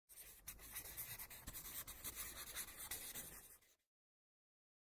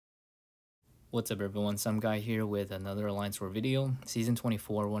What's up everyone, some guy here with another Alliance War video. Season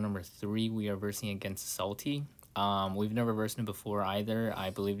 24, war number 3, we are versing against Salty. We've never versed him before either.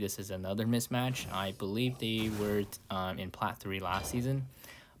 I believe this is another mismatch. I believe they were in Plat 3 last season.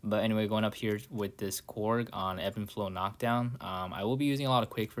 But anyway, going up here with this Korg on Ebb and Flow Knockdown. I will be using a lot of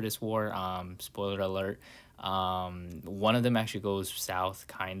Quake for this war. Spoiler alert. One of them actually goes south,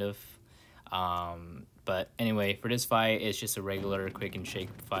 kind of. But anyway, for this fight, it's just a regular quick and shake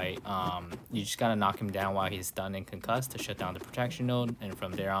fight. You just gotta knock him down while he's stunned and concussed to shut down the protection node, and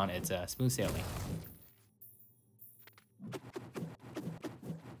from there on, it's smooth sailing.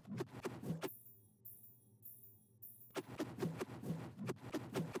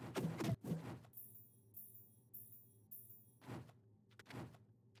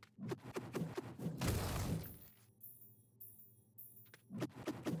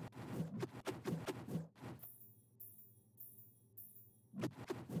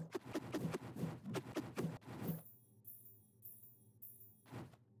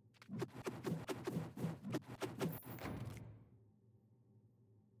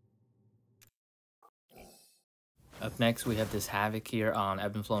 Up next, we have this Havok here on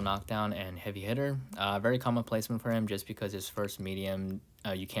Ebb and Flow Knockdown and Heavy Hitter. Very common placement for him just because his first medium,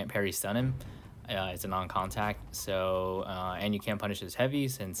 you can't parry stun him. It's a non-contact, so and you can't punish his heavy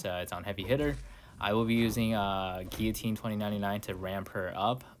since it's on Heavy Hitter. I will be using Guillotine 2099 to ramp her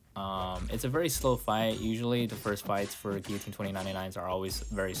up. It's a very slow fight. Usually the first fights for Guillotine 2099s are always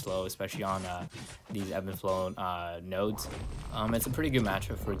very slow, especially on these Ebb and Flow nodes. It's a pretty good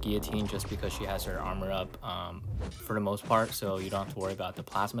matchup for Guillotine just because she has her armor up for the most part, so you don't have to worry about the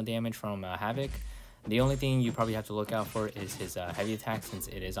plasma damage from Havok. The only thing you probably have to look out for is his heavy attack, since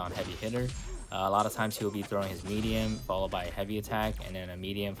it is on Heavy Hitter. A lot of times he'll be throwing his medium followed by a heavy attack, and then a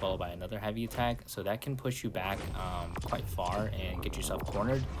medium followed by another heavy attack, so that can push you back quite far and get yourself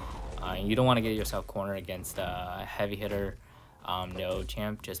cornered. You don't want to get yourself cornered against a Heavy Hitter node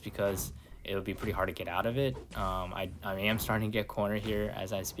champ, just because it would be pretty hard to get out of it. I am starting to get cornered here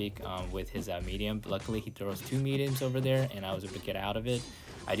as I speak with his medium, but luckily he throws 2 mediums over there and I was able to get out of it.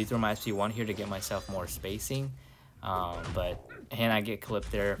 I do throw my SP1 here to get myself more spacing, and I get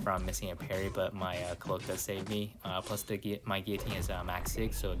clipped there from missing a parry, but my cloak does save me. Plus my guillotine is max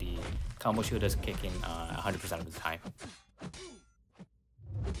 6, so the combo shield does kick in 100% of the time.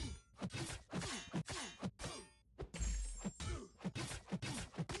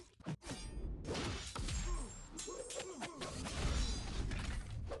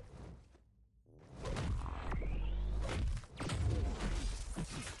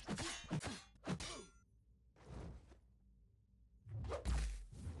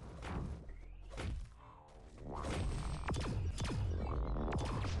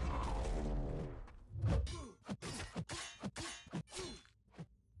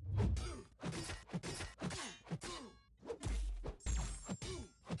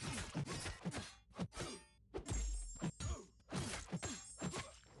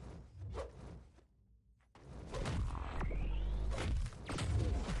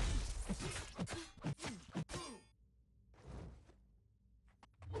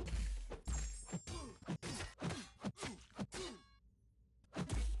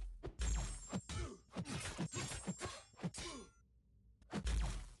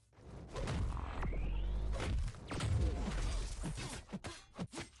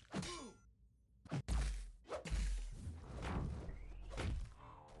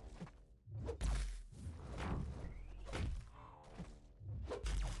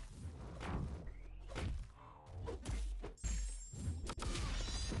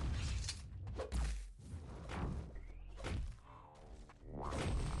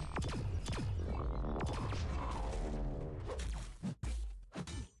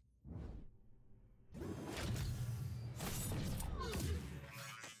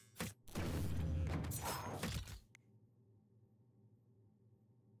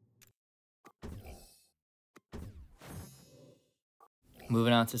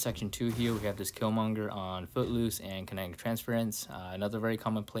 Moving on to section 2 here, we have this Killmonger on Footloose and Kinetic Transference. Another very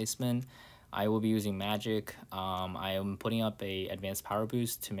common placement. I will be using Magik. I am putting up a advanced power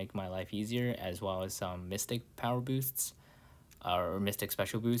boost to make my life easier, as well as some Mystic power boosts, or Mystic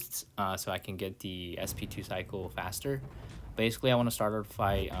special boosts, so I can get the SP2 cycle faster. Basically, I want to start our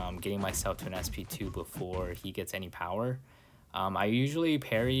fight getting myself to an SP2 before he gets any power. I usually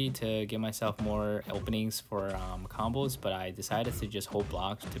parry to give myself more openings for combos, but I decided to just hold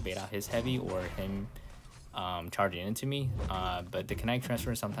blocks to bait out his heavy or him charging into me. But the Kinetic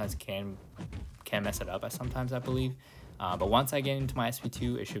Transfer sometimes can mess it up sometimes, I believe. But once I get into my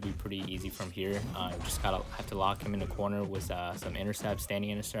SP2, it should be pretty easy from here. Just have to lock him in the corner with some intercepts, standing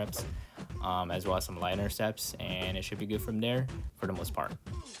intercepts. as well as some light intercepts, and it should be good from there for the most part.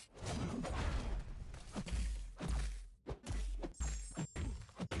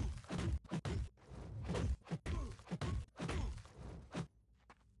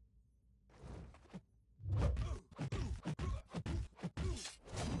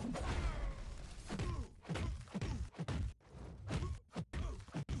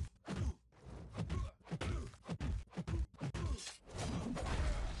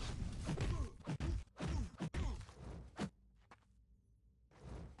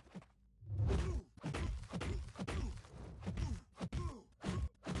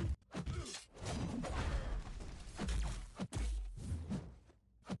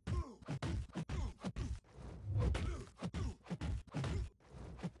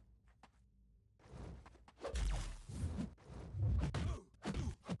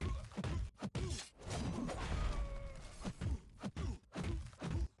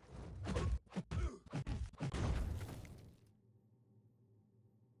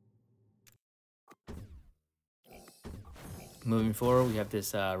 Moving forward, we have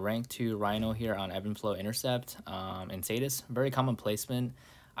this rank 2 Rhino here on Ebb and Flow Intercept and Sadis. Very common placement.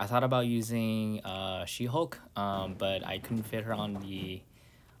 I thought about using She-Hulk, but I couldn't fit her on the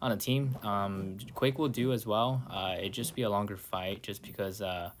team. Quake will do as well. It'd just be a longer fight just because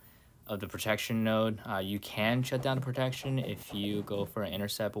of the protection node. You can shut down the protection if you go for an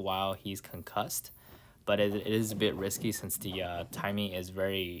intercept while he's concussed, but it is a bit risky since the timing is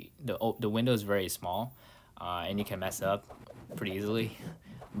the window is very small, and you can mess up pretty easily.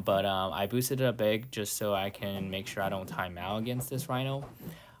 But I boosted it up big just so I can make sure I don't time out against this Rhino.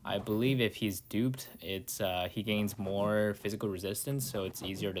 I believe if he's duped, he gains more physical resistance, so it's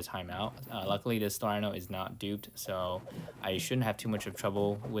easier to time out. Luckily, this Rhino is not duped, so I shouldn't have too much of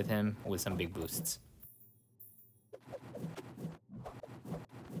trouble with him with some big boosts.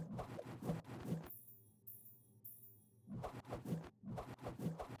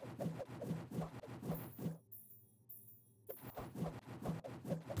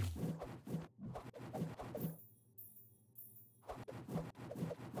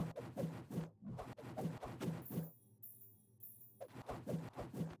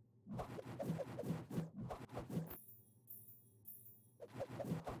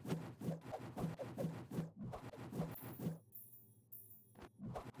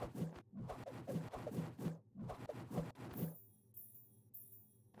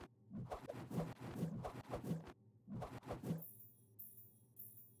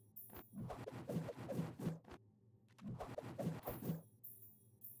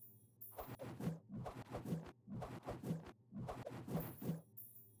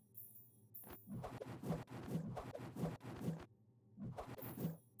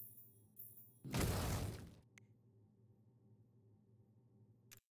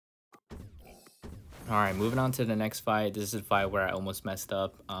 Alright, moving on to the next fight. This is a fight where I almost messed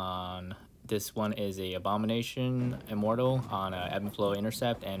up on. This one is a Abomination Immortal on a Ebb and Flow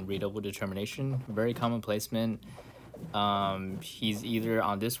Intercept and Redouble Determination. Very common placement. He's either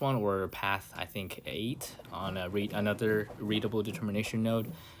on this one or path, I think, 8 on another Redouble Determination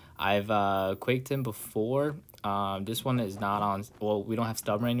node. I've quaked him before. This one is not on. Well, we don't have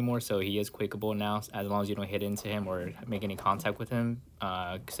stubborn anymore, so he is quakeable now as long as you don't hit into him or make any contact with him,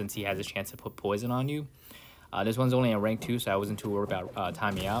 since he has a chance to put poison on you. This one's only a rank 2, so I wasn't too worried about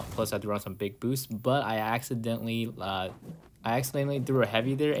timing out. Plus, I threw on some big boosts, but I accidentally threw a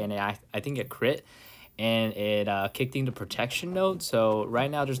heavy there, and I think it crit, and it kicked into protection node. So right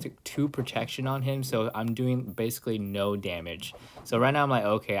now there's 2 protection on him, so I'm doing basically no damage. So right now I'm like,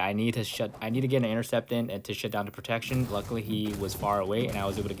 okay, I need to get an intercept in and to shut down the protection. Luckily he was far away and I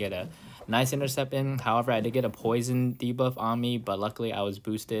was able to get a nice intercept in. However, I did get a poison debuff on me, but luckily I was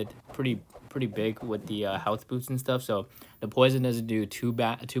boosted pretty big with the health boosts and stuff, so the poison doesn't do too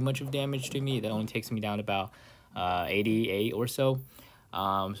much of damage to me. That only takes me down about 88 or so.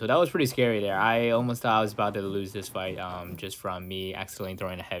 So that was pretty scary there. I almost thought I was about to lose this fight just from me accidentally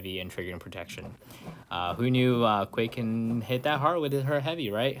throwing a heavy and triggering protection. Who knew Quake can hit that hard with her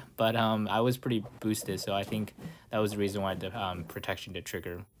heavy, right? But I was pretty boosted, so I think that was the reason why the protection did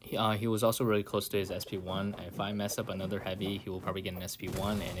trigger. He was also really close to his SP1. If I mess up another heavy, he will probably get an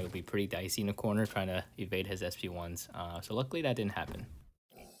SP1, and it will be pretty dicey in the corner trying to evade his SP1s. So luckily that didn't happen.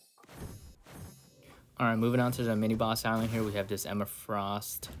 Alright, moving on to the mini boss island here, we have this Emma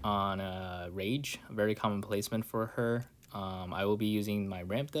Frost on Rage. A very common placement for her. I will be using my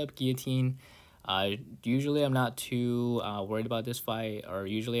ramped up guillotine. Usually I'm not too worried about this fight, or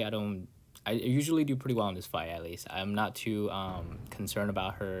usually I usually do pretty well in this fight, at least. I'm not too concerned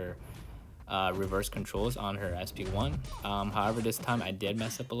about her reverse controls on her SP1. However, this time I did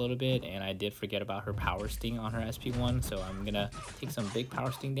mess up a little bit, and I did forget about her power sting on her SP1, so I'm gonna take some big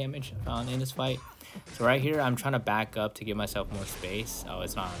power sting damage in this fight. So right here, I'm trying to back up to give myself more space. Oh,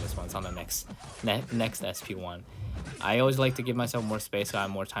 it's not on this one, it's on the next SP1. I always like to give myself more space so I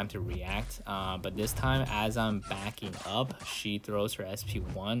have more time to react, but this time as I'm backing up, she throws her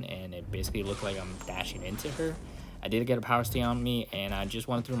SP1 and it basically looked like I'm dashing into her. I did get a power sting on me and I just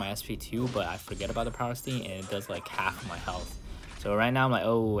went through my SP2, but I forget about the power sting and it does like half of my health. So right now I'm like,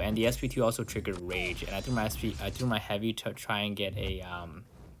 oh, and the SP2 also triggered rage, and I threw my heavy to try and get a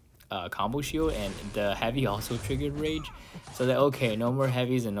combo shield, and the heavy also triggered rage. So that, okay, no more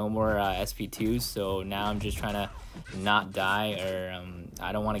heavies and no more SP2s. So now I'm just trying to not die, or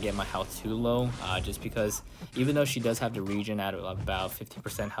I don't want to get my health too low, just because even though she does have the regen at about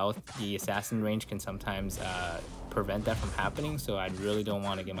 50% health, the assassin range can sometimes prevent that from happening. So I really don't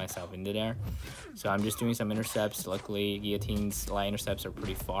want to get myself into there. So I'm just doing some intercepts. Luckily, Guillotine's light intercepts are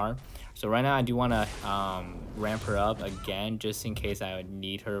pretty far. So right now I do want to ramp her up again, just in case I would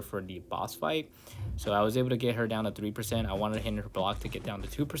need her for the boss fight. So I was able to get her down to 3%. I wanted to hit her block to get down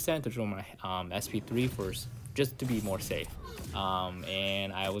to 2% to throw my SP3 first, just to be more safe.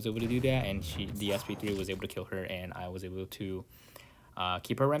 And I was able to do that, and the SP3 was able to kill her, and I was able to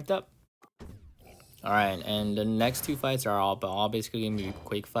keep her ramped up. Alright, and the next two fights are all basically going to be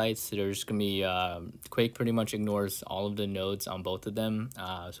Quake fights. There's going to be, Quake pretty much ignores all of the nodes on both of them,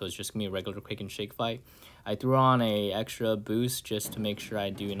 so it's just going to be a regular Quake and Shake fight. I threw on a extra boost just to make sure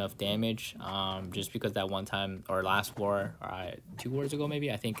I do enough damage, just because that one time, or last war, 2 wars ago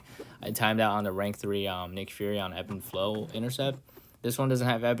maybe, I think I timed out on the rank 3 Nick Fury on ebb and flow intercept. This one doesn't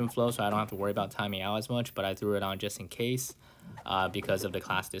have ebb and flow, so I don't have to worry about timing out as much, but I threw it on just in case. Because of the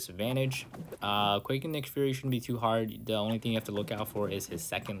class disadvantage. Quake and Nick Fury shouldn't be too hard. The only thing you have to look out for is his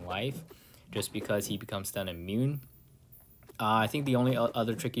second life, just because he becomes stun immune. I think the only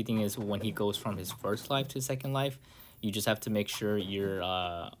other tricky thing is when he goes from his first life to second life. You just have to make sure you're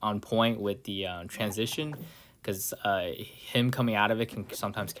on point with the transition, because him coming out of it can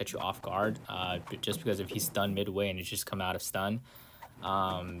sometimes catch you off guard, just because if he's stunned midway and it's just come out of stun.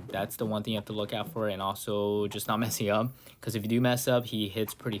 That's the one thing you have to look out for, and also just not messing up, because if you do mess up, he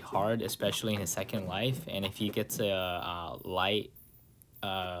hits pretty hard, especially in his second life. And if he gets a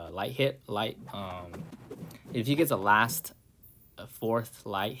if he gets a last fourth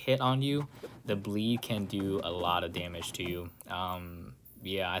light hit on you, the bleed can do a lot of damage to you.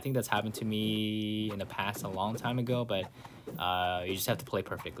 Yeah, I think that's happened to me in the past a long time ago, but you just have to play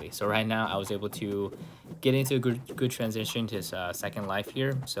perfectly. So right now I was able to get into a good transition to his second life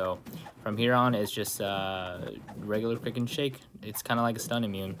here. So from here on, it's just regular Quick and Shake. It's kind of like a stun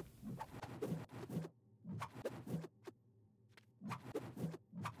immune.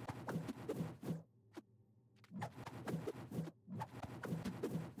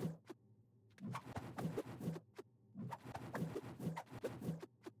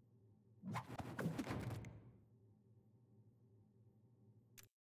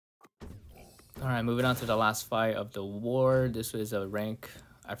 Alright, moving on to the last fight of the war. This was a rank,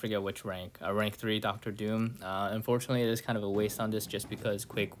 I forget which rank, a rank 3 Dr. Doom. Unfortunately, it is kind of a waste on this, just because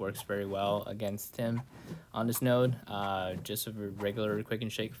Quake works very well against him on this node. Just a regular Quick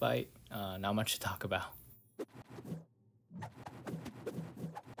and Shake fight. Not much to talk about.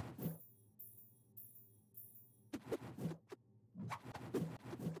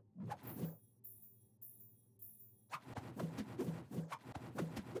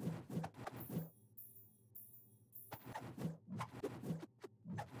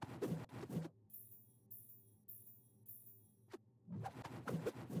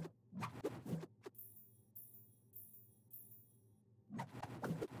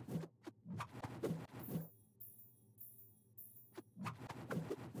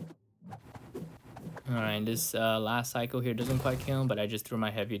 Alright, this last cycle here doesn't quite kill him, but I just threw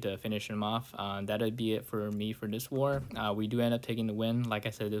my heavy to finish him off. That'd be it for me for this war. We do end up taking the win. Like I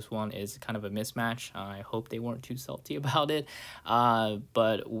said, this one is kind of a mismatch. I hope they weren't too salty about it.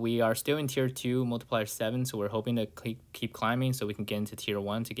 But we are still in tier 2 multiplier 7, so we're hoping to keep climbing so we can get into tier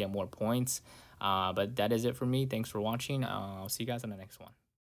 1 to get more points. But that is it for me. Thanks for watching. I'll see you guys on the next one.